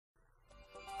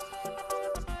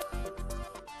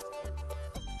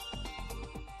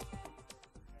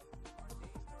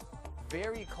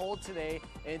very cold today,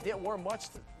 and it didn't warm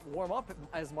up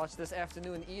as much this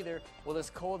afternoon either. With this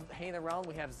cold hanging around,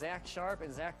 we have Zach Sharp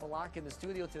and Zach Malak in the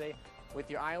studio today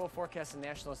with your Iowa forecast and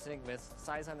national segments.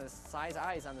 Size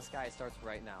Eyes on the Sky starts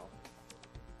right now.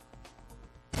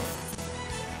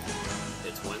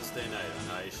 It's Wednesday night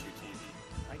on ISU TV.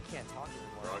 I can't talk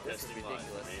anymore. Broadcasting this is live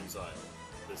ridiculous. from Ames, Iowa.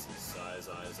 This is Size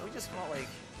Eyes on We the just Sky. call it like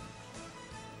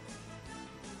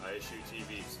ISU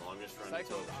TV's longest running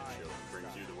Cycle television show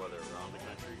brings you the weather around the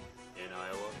country, in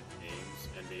Iowa, Ames,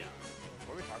 and beyond.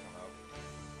 what are we talking about?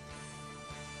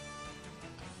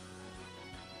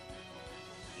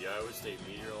 The Iowa State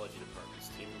Meteorology Department's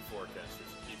team of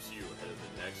forecasters keeps you ahead of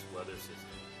the next weather system.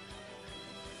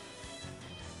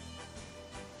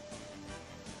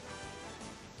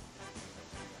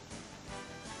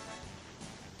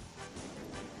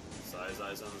 Size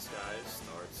Eyes on the Sky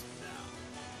starts now.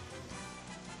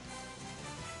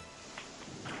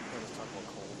 We're just talking about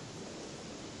cold.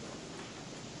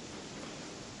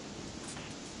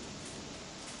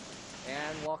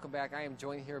 And welcome back. I am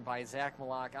joined here by Zach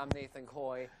Malak. I'm Nathan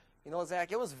Coy. You know,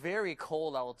 Zach, it was very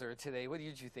cold out there today. What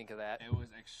did you think of that? It was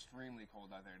extremely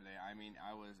cold out there today. I mean,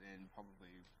 I was in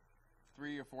probably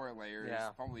 3 or 4 layers,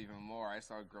 probably even more. I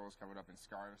saw girls covered up in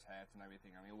scarves, hats, and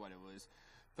everything. I mean, what, it was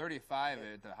 35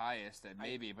 at the highest,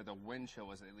 maybe, but the wind chill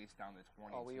was at least down to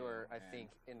 20. Oh, we were, I think,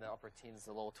 in the upper teens,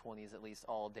 the low 20s at least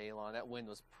all day long. That wind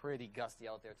was pretty gusty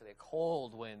out there today.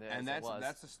 Cold wind, and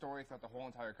that's the story throughout the whole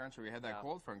entire country. We had that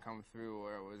cold front come through,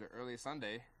 was it early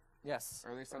Sunday? Yes.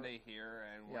 Early Sunday here,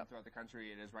 and went throughout the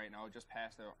country. It is right now just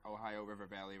past the Ohio River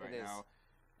Valley right now.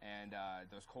 And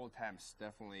those cold temps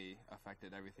definitely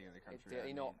affected everything in the country.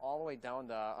 You know, all the way down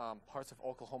to parts of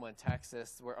Oklahoma and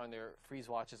Texas were under freeze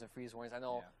watches and freeze warnings. I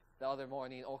know the other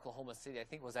morning, Oklahoma City, I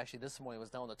think it was actually this morning, was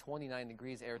down to 29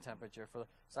 degrees air temperature. So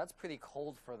that's pretty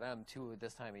cold for them, too,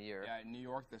 this time of year. Yeah, New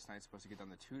York this night's supposed to get down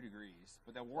to 2 degrees.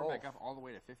 But that warm back up all the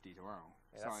way to 50 tomorrow.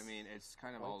 Yeah, so, I mean, it's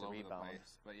kind of all over the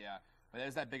place. But, yeah. But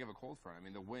there's that big of a cold front. I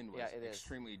mean, the wind was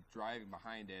extremely driving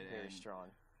behind it. Very strong.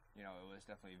 You know, it was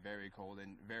definitely very cold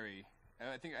and very.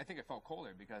 I think it felt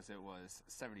colder because it was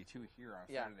 72 here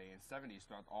on Saturday and 70s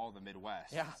throughout all the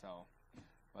Midwest. Yeah. So,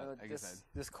 but like I said,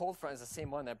 this cold front is the same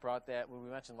one that brought that, when we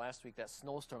mentioned last week, that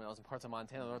snowstorm that was in parts of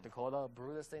Montana, North Dakota,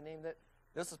 Brutus they named it.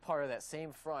 This is part of that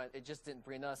same front. It just didn't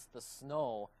bring us the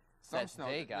snow. Some snow.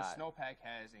 They got. The snowpack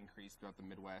has increased throughout the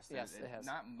Midwest. Yes, it has.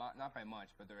 Not by much,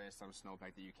 but there is some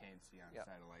snowpack that you can see on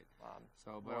satellite.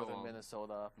 So, northern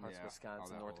Minnesota, parts of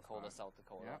Wisconsin, North Dakota, South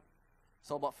Dakota. Yep.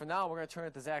 So, but for now, we're going to turn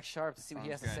it to Zach Sharp to see what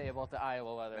he has to say about the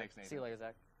Iowa weather. Thanks, Nathan. See you later,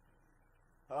 Zach.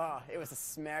 Oh, it was a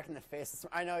smack in the face.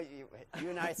 I know you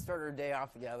and I started our day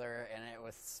off together, and it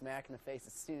was smack in the face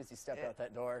as soon as you stepped out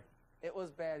that door. It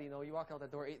was bad. You know, you walk out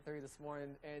that door 8:30 this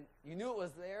morning, and you knew it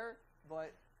was there,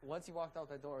 but once you walked out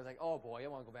that door, it was like, oh boy, I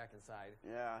want to go back inside.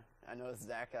 Yeah, I noticed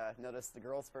Zach noticed the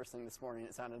girls first thing this morning,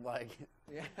 it sounded like.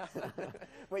 Yeah.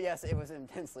 But yes, it was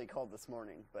intensely cold this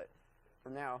morning. But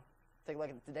for now, take a look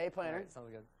at the day planner. All right,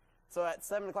 sounds good. So at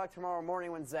 7 o'clock tomorrow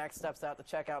morning when Zach steps out to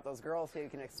check out those girls, you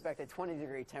can expect a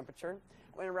 20-degree temperature.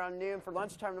 When around noon for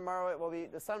lunchtime tomorrow,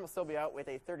 the sun will still be out with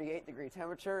a 38-degree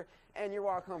temperature. And your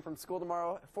walk home from school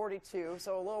tomorrow, 42,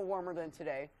 so a little warmer than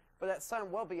today. But that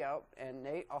sun will be out, and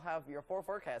Nate, I'll have your full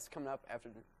forecast coming up after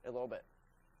a little bit.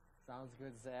 Sounds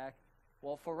good, Zach.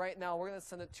 Well, for right now, we're going to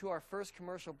send it to our first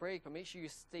commercial break, but make sure you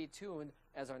stay tuned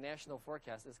as our national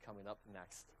forecast is coming up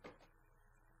next.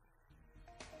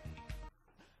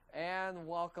 And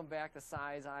welcome back to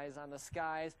Size Eyes on the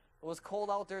Skies. It was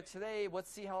cold out there today. Let's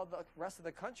see how the rest of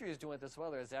the country is doing with this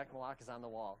weather. Zach Malak is on the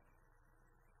wall.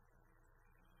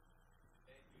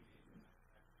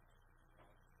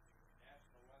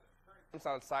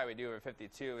 Outside we do have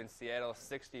 52 in Seattle,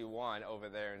 61 over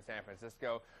there in San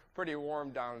Francisco. Pretty warm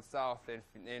down south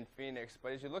in Phoenix,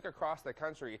 but as you look across the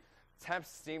country, temps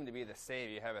seem to be the same.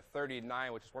 You have a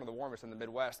 39, which is one of the warmest in the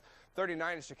Midwest,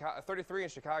 39 in Chicago, 33 in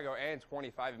Chicago, and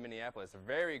 25 in Minneapolis.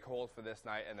 Very cold for this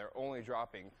night, and they're only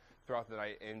dropping throughout the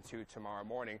night into tomorrow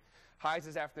morning. Highs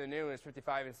this afternoon is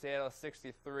 55 in Seattle,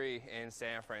 63 in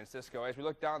San Francisco. As we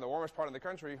look down, the warmest part of the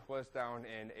country was down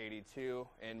in 82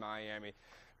 in Miami.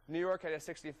 New York had a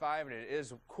 65, and it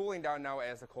is cooling down now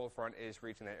as the cold front is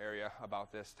reaching that area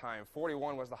about this time.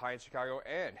 41 was the high in Chicago,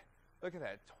 and look at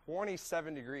that,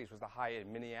 27 degrees was the high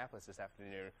in Minneapolis this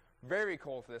afternoon. Very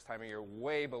cold for this time of year,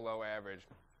 way below average.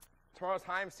 Tomorrow's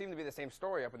times seem to be the same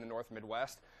story up in the North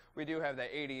Midwest. We do have that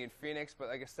 80 in Phoenix, but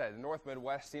like I said, the North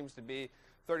Midwest seems to be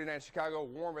 39 in Chicago,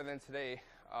 warmer than today,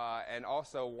 and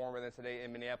also warmer than today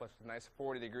in Minneapolis with a nice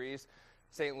 40 degrees.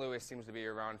 St. Louis seems to be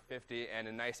around 50, and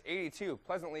a nice 82,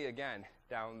 pleasantly again,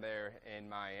 down there in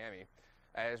Miami.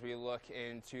 As we look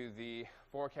into the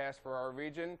forecast for our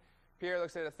region, Pierre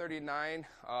looks at a 39.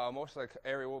 Most of the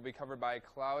area will be covered by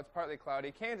clouds, partly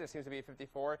cloudy. Kansas seems to be at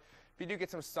 54. If you do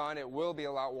get some sun, it will be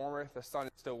a lot warmer. The sun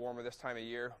is still warmer this time of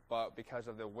year, but because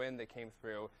of the wind that came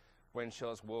through, wind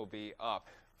chills will be up.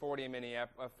 40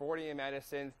 in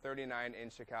Madison, 39 in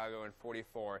Chicago, and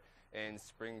 44 in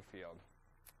Springfield.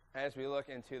 As we look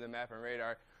into the map and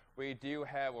radar, we do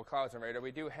have, well, clouds and radar,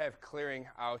 we do have clearing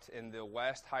out in the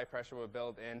west. High pressure will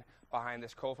build in behind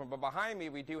this cold front. But behind me,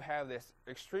 we do have this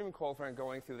extreme cold front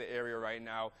going through the area right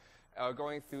now,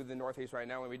 going through the northeast right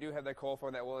now. And we do have that cold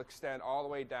front that will extend all the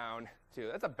way down to,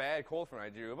 that's a bad cold front I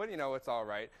drew, but you know, it's all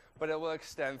right. But it will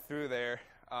extend through there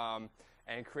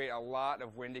and create a lot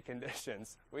of windy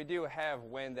conditions. We do have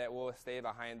wind that will stay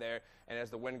behind there. And as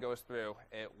the wind goes through,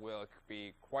 it will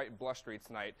be quite blustery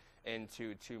tonight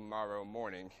into tomorrow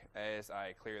morning. As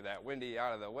I clear that windy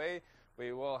out of the way,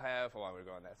 we will have, hold on, we'll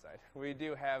go on that side. We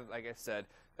do have, like I said,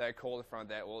 that cold front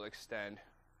that will extend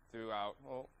throughout,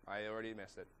 oh, I already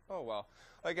missed it. Oh, well,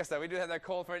 like I said, we do have that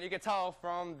cold front. You can tell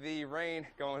from the rain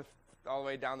going all the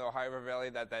way down the Ohio River Valley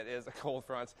that is a cold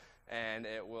front, and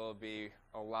it will be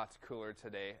a lot cooler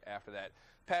today after that.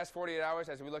 Past 48 hours,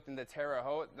 as we looked into Terre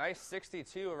Haute, nice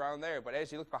 62 around there, but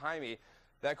as you look behind me,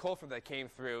 that cold front that came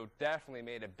through definitely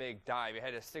made a big dive. It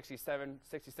had a 67,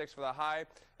 66 for the high,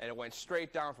 and it went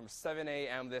straight down from 7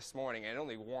 a.m. this morning, and it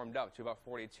only warmed up to about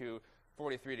 42,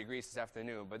 43 degrees this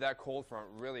afternoon. But that cold front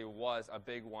really was a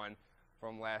big one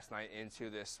from last night into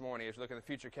this morning. As we look at the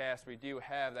future cast, we do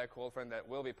have that cold front that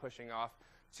will be pushing off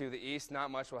to the east.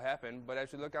 Not much will happen, but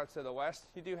as we look out to the west,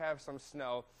 you do have some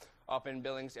snow up in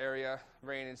Billings area,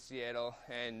 rain in Seattle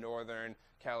and northern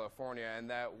California, and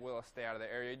that will stay out of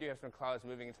the area. You do have some clouds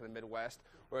moving into the Midwest,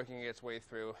 working its way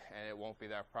through, and it won't be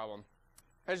that problem.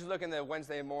 As you look into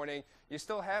Wednesday morning, you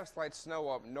still have slight snow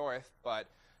up north, but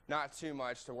not too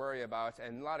much to worry about,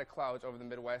 and a lot of clouds over the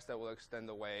Midwest that will extend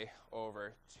the way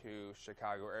over to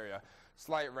Chicago area.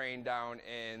 Slight rain down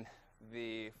in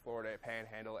the Florida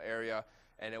Panhandle area,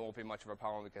 and it won't be much of a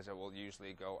problem because it will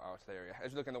usually go out to the area.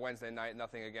 As you look into Wednesday night,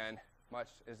 nothing again much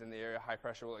is in the area. High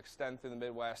pressure will extend through the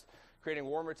Midwest, creating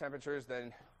warmer temperatures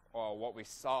than what we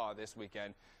saw this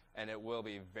weekend, and it will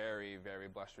be very, very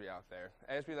blustery out there.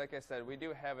 Like I said, we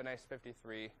do have a nice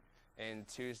 53 in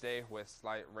Tuesday with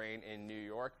slight rain in New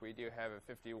York. We do have a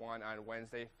 51 on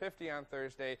Wednesday, 50 on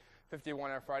Thursday,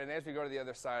 51 on Friday. And as we go to the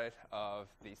other side of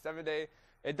the 7-day,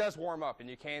 it does warm up, and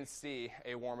you can see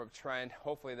a warm-up trend.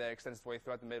 Hopefully that extends its way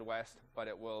throughout the Midwest, but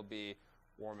it will be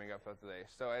warming up throughout the day.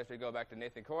 So as we go back to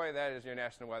Nathan Coy, that is your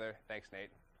national weather. Thanks, Nate.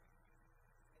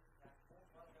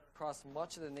 Across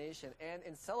much of the nation, and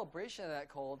in celebration of that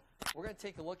cold, we're going to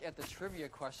take a look at the trivia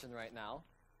question right now.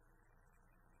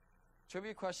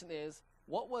 Trivia question is,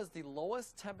 what was the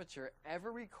lowest temperature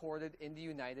ever recorded in the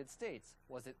United States?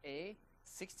 Was it A,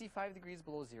 65 degrees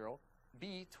below zero,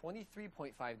 B,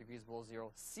 23.5 degrees below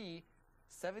zero, C,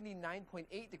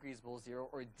 79.8 degrees below zero,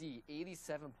 or D,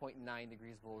 87.9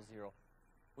 degrees below zero?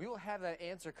 We will have that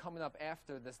answer coming up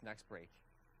after this next break.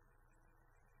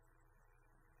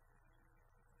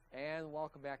 And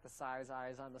welcome back to Si's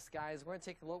Eyes on the Skies. We're going to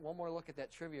take one more look at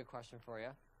that trivia question for you.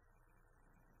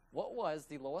 What was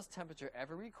the lowest temperature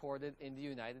ever recorded in the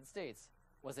United States?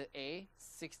 Was it A,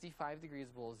 65 degrees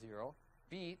below zero,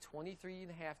 B, 23.5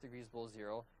 degrees below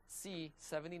zero, C,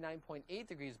 79.8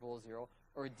 degrees below zero,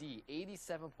 or D,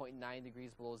 87.9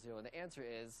 degrees below zero? And the answer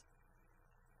is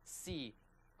C,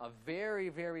 a very,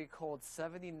 very cold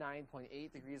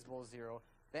 79.8 degrees below zero.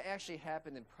 That actually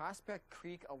happened in Prospect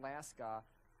Creek, Alaska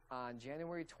on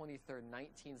January 23rd,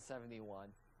 1971.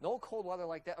 No cold weather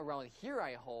like that around here,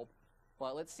 I hope.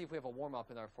 But let's see if we have a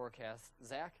warm-up in our forecast.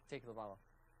 Zach, take the bottle.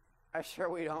 I'm sure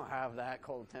we don't have that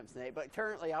cold temps, Nate, but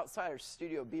currently outside our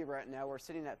Studio B right now, we're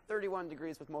sitting at 31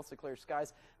 degrees with mostly clear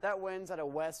skies. That wind's at a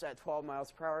west at 12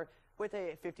 miles per hour with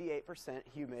a 58%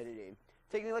 humidity.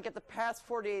 Taking a look at the past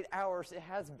 48 hours, it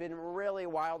has been really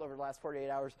wild over the last 48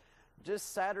 hours.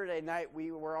 Just Saturday night,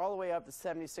 we were all the way up to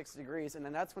 76 degrees, and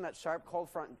then that's when that sharp cold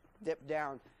front dipped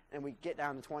down, and we get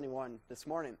down to 21 this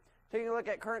morning. Taking a look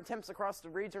at current temps across the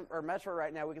region or metro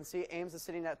right now, we can see Ames is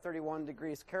sitting at 31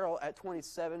 degrees, Carroll at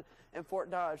 27, and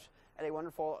Fort Dodge at a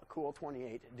wonderful, cool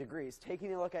 28 degrees.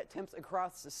 Taking a look at temps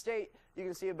across the state, you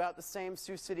can see about the same.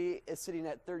 Sioux City is sitting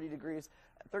at 30 degrees,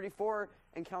 34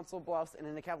 in Council Bluffs, and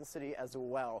in the capital city as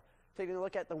well. Taking a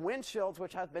look at the wind chills,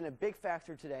 which has been a big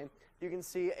factor today, you can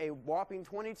see a whopping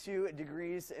 22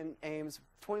 degrees in Ames,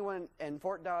 21 in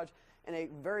Fort Dodge, and a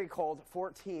very cold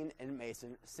 14 in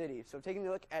Mason City. So taking a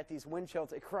look at these wind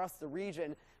chills across the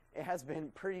region, it has been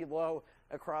pretty low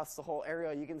across the whole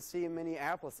area. You can see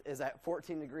Minneapolis is at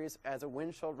 14 degrees as a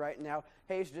wind chill right now.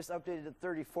 Hayes just updated to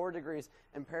 34 degrees,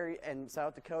 and Perry and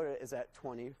South Dakota is at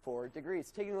 24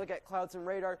 degrees. Taking a look at clouds and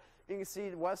radar, you can see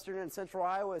western and central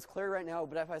Iowa is clear right now,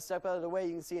 but if I step out of the way,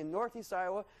 you can see in northeast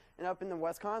Iowa and up in the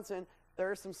Wisconsin,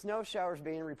 there are some snow showers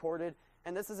being reported.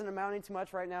 And this isn't amounting to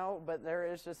much right now, but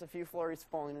there is just a few flurries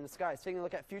falling in the skies. Taking a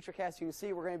look at futurecast, you can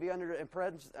see we're going to be under a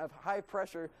presence of high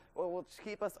pressure, which will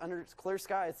keep us under clear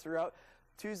skies throughout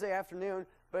Tuesday afternoon.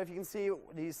 But if you can see,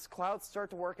 these clouds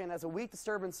start to work in as a weak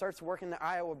disturbance starts to work into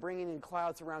Iowa, bringing in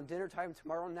clouds around dinner time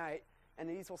tomorrow night. And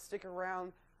these will stick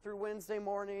around through Wednesday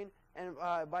morning. And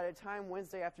by the time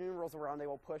Wednesday afternoon rolls around, they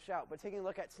will push out. But taking a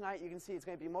look at tonight, you can see it's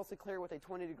going to be mostly clear with a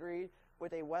 20-degree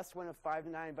with a west wind of 5 to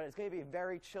 9, but it's going to be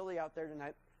very chilly out there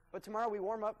tonight. But tomorrow we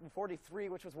warm up to 43,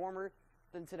 which was warmer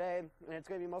than today, and it's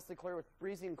going to be mostly clear with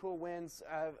breezy and cool winds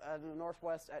in the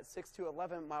northwest at 6 to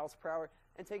 11 miles per hour.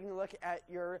 And taking a look at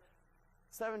your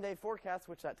 7-day forecast,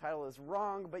 which that title is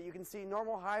wrong, but you can see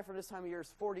normal high for this time of year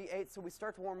is 48, so we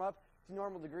start to warm up to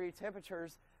normal degree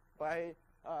temperatures by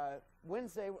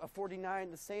Wednesday of 49.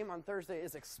 The same on Thursday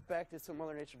is expected, so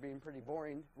Mother Nature being pretty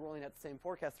boring, rolling at the same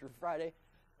forecast through Friday.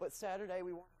 But Saturday,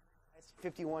 we want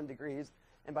 51 degrees,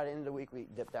 and by the end of the week, we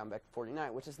dip down back to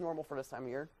 49, which is normal for this time of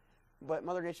year. But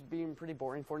Mother Nature being pretty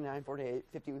boring, 49, 48,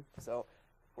 50. So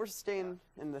we're staying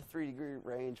in the 3-degree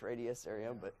range radius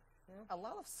area. But a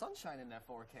lot of sunshine in that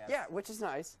forecast. yeah, which is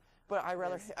nice. But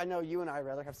I know you and I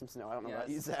rather have some snow. I don't know about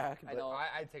you, Zach. I know.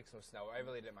 I'd take some snow. I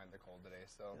really didn't mind the cold today,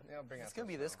 so bring It's going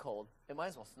to be this cold. It might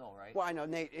as well snow, right? Well, I know,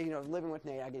 Nate, living with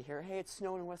Nate, I get here, hey, it's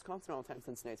snowing in Wisconsin all the time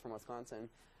since Nate's from Wisconsin.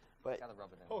 But gotta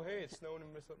rub it in. oh, hey, it's snowing in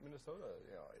Minnesota.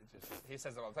 He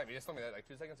says it all the time. He just told me that like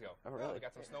 2 seconds ago. Oh, really? We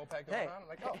got some snowpack going on. I'm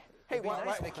like, oh. Hey, It'd be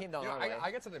nice if it came down our way. I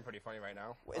got something pretty funny right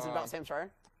now. Is it about Sam Schreier?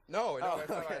 No, Oh, it's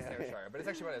not okay. about Sam Schreier, but it's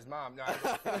actually about his mom. No, I'm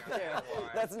just kidding. I don't know why.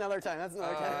 That's another time. That's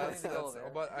another time. need to go there.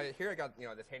 But here I got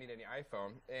this handy dandy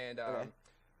iPhone, and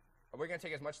we're gonna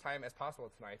take as much time as possible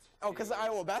tonight. Oh, because the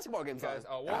Iowa basketball game's on.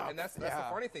 And that's the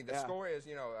funny thing. The score is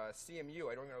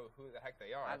CMU. I don't know who the heck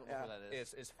they are. I don't know who that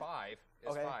is. Is 5.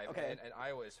 Okay. And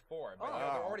Iowa is 4. But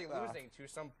they're already losing to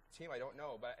some team I don't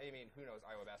know. But I mean, who knows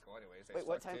Iowa basketball anyways? They Wait,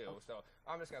 what suck time? too. So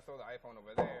I'm just gonna throw the iPhone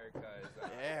over there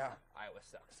because Iowa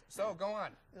sucks. So go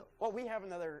on. Well, we have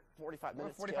another 45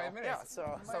 minutes. 45 minutes.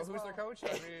 Yeah. So who's their coach?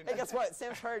 I mean, hey, guess what?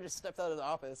 Sam Schreier just stepped out of the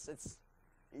office.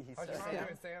 He's how's your mom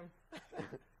doing, Sam?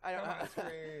 I don't Come know. on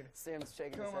screen. Sam's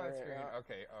shaking his Come head on right screen. now.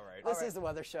 Okay, all right. This is the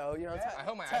weather show. I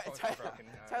hope my iPhone's not broken.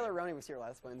 Tyler Roney was here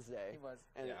last Wednesday. He was.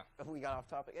 And we got off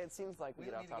topic. It seems like we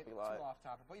get off topic a lot. Too off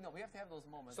topic, but we have to have those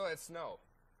moments. So it's snow.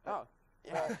 Oh,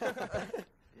 yeah.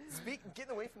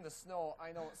 Getting away from the snow,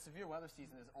 I know severe weather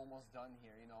season is almost done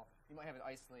here. You might have an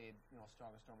isolated,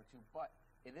 stronger storm or two, but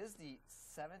it is the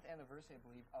 7th anniversary, I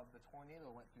believe, of the tornado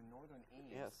that went through northern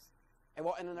Ames. Yes. And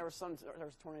then there was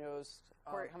tornadoes.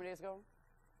 Corey, how many days ago?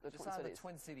 Just out of the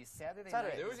Twin Cities, Saturday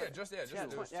Saturday. night. There was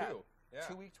there was 2. Yeah.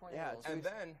 2-week tornadoes. And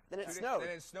then it snowed. Then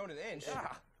it snowed an inch.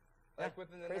 Yeah. Like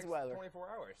within the Crazy next weather. 24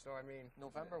 hours. So I mean,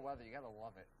 November weather, you gotta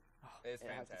love it. it's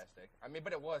fantastic. I mean,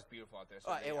 but it was beautiful out there.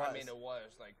 So it was. I mean, it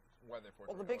was like weather for.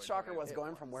 Well, the big shocker was It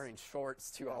going was. from wearing shorts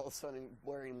to all of a sudden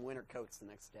wearing winter coats the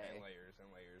next day. and layers and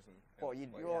layers and.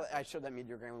 Well, I showed that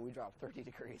meteorogram when we dropped 30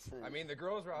 degrees. I mean, the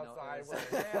girls were outside. No,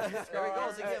 wearing There he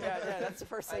goes again. Yeah, that's the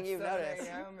first thing At you've 7 noticed.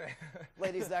 a.m.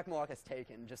 Ladies, Zach Malaka's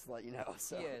taken, just to let you know.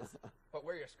 So. He is. But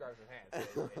wear your scarves and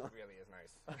hats. It really is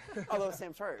nice. Although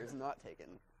Sam Schreier is not taken.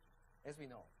 As we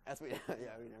know. We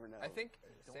never know. I think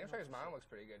Sam Schreier's mom looks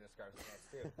pretty good in scarves and hats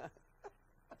too.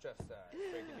 Just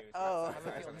breaking news. Oh.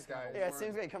 Not eyes on the skies. Yeah,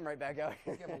 Sam's going to come right back out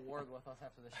here. He's gonna have a word with us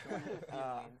after the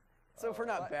show. So if we're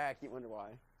not back, you wonder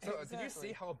why. So did you Exactly.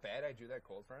 see how bad I drew that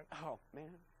cold front? Oh,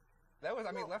 man. That was,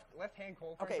 I mean, left hand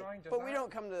cold front Okay, drawing. but we don't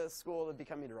come to school to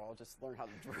become meteorologists, learn how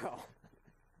to draw.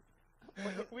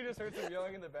 We just heard some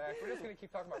yelling in the back. We're just gonna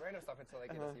keep talking about random stuff until they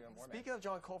get us even more. Speaking of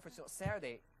John Colford,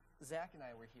 Saturday, Zach and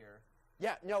I were here.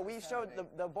 Yeah, no, we showed Saturday.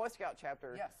 the Boy Scout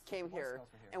chapter Yes, came the Boy here,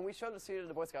 Scouts were here. and we showed the student of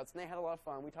the Boy Scouts, and they had a lot of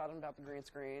fun. We taught them about the green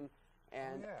screen,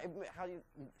 and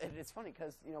it's funny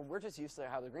because we're just used to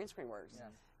how the green screen works,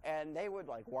 Yes. and they would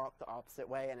like walk the opposite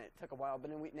way, and it took a while. But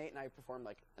then Nate and I performed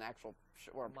like an actual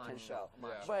pretend show,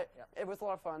 but it was a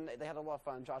lot of fun. They had a lot of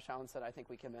fun. Josh Allen said, I think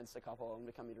we convinced a couple of them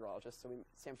to become meteorologists, so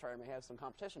Sam Schreier may have some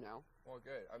competition now. Well,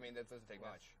 good. I mean, that doesn't take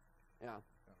much. Yeah.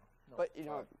 No. But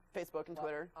Facebook and But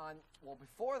Twitter.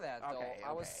 Before that, though, Okay,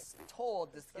 I was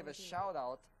told just to give a shout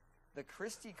out to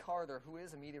Christy Carter, who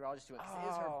is a meteorology student. Today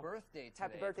is her birthday today.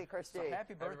 Happy birthday, Christy. So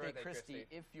happy birthday, birthday, Christy.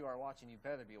 Christy. If you are watching, you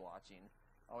better be watching.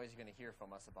 always you're going to hear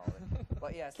from us about it.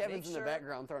 But yes, Kevin's in make the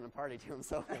background throwing a party to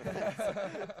himself.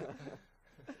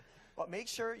 But make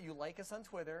sure you like us on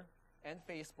Twitter and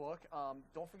Facebook.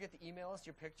 Don't forget to email us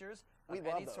your pictures of We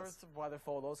love any those. sorts of weather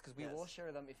photos because we Yes. will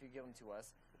share them if you give them to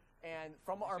us. And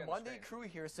from At least our you Monday understand. crew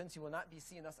here, since you will not be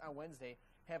seeing us on Wednesday,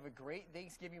 have a great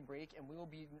Thanksgiving break, and we will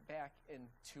be back in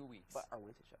 2 weeks. But our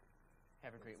winter show.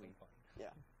 Have a great week. Yeah.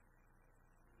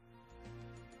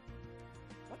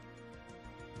 What?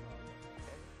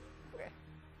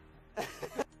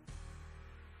 Okay.